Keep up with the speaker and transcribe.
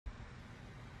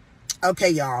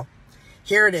Okay, y'all.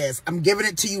 Here it is. I'm giving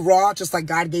it to you raw, just like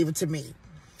God gave it to me.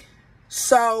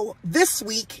 So this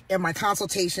week in my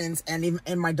consultations and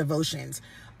in my devotions,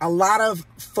 a lot of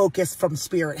focus from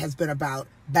Spirit has been about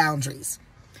boundaries,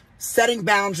 setting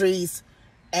boundaries,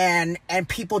 and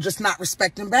people just not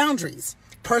respecting boundaries,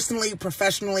 personally,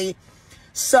 professionally.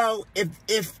 So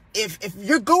if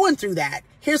you're going through that,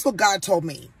 here's what God told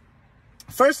me.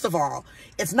 First of all,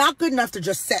 it's not good enough to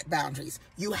just set boundaries.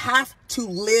 You have to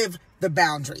live the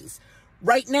boundaries.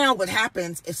 Right now, what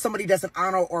happens if somebody doesn't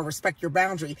honor or respect your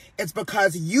boundary, it's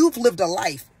because you've lived a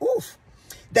life,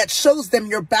 that shows them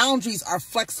your boundaries are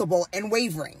flexible and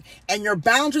wavering. And your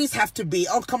boundaries have to be,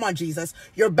 oh, come on, Jesus.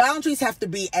 Your boundaries have to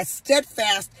be as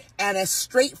steadfast and as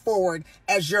straightforward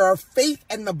as your faith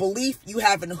and the belief you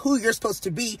have in who you're supposed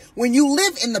to be when you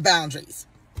live in the boundaries.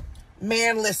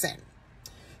 Man, listen.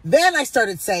 Then I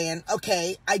started saying,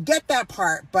 okay, I get that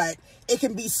part, but it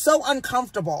can be so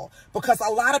uncomfortable because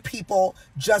a lot of people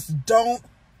just don't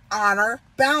honor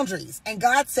boundaries. And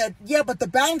God said, yeah, but the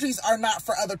boundaries are not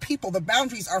for other people. The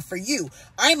boundaries are for you.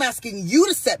 I'm asking you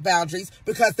to set boundaries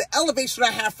because the elevation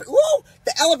I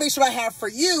have for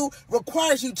you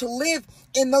requires you to live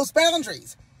in those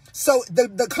boundaries. So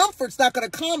the comfort's not going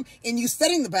to come in you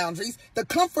setting the boundaries. The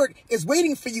comfort is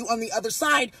waiting for you on the other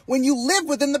side when you live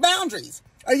within the boundaries.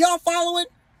 Are y'all following?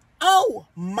 Oh,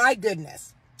 my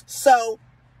goodness. So,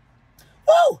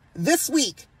 this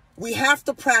week, we have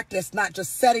to practice not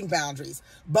just setting boundaries,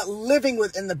 but living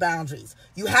within the boundaries.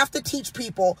 You have to teach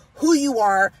people who you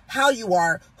are, how you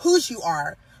are, whose you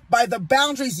are, by the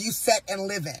boundaries you set and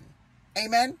live in.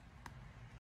 Amen?